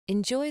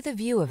Enjoy the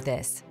view of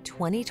this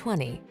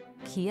 2020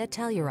 Kia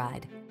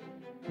Telluride.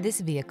 This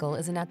vehicle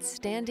is an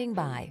outstanding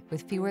buy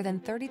with fewer than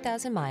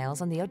 30,000 miles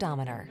on the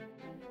odometer.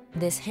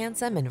 This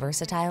handsome and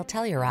versatile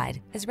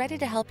Telluride is ready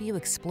to help you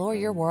explore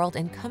your world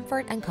in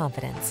comfort and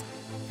confidence.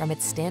 From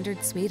its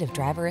standard suite of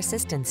driver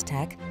assistance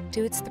tech,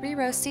 to its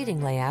 3-row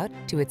seating layout,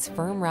 to its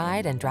firm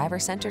ride and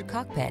driver-centered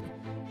cockpit,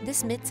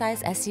 this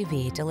midsize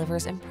SUV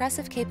delivers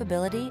impressive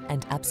capability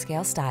and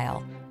upscale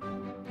style.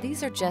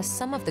 These are just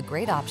some of the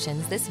great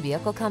options this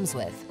vehicle comes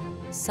with: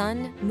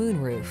 sun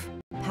moonroof,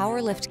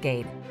 power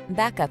liftgate,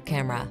 backup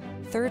camera,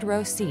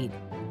 3rd-row seat,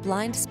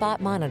 blind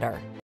spot monitor,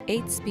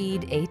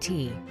 8-speed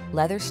AT,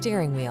 leather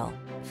steering wheel,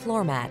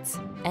 floor mats,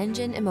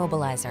 engine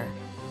immobilizer.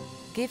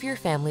 Give your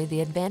family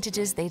the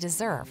advantages they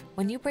deserve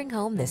when you bring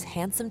home this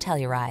handsome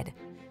Telluride.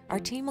 Our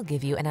team will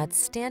give you an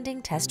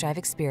outstanding test drive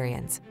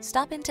experience.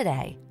 Stop in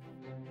today.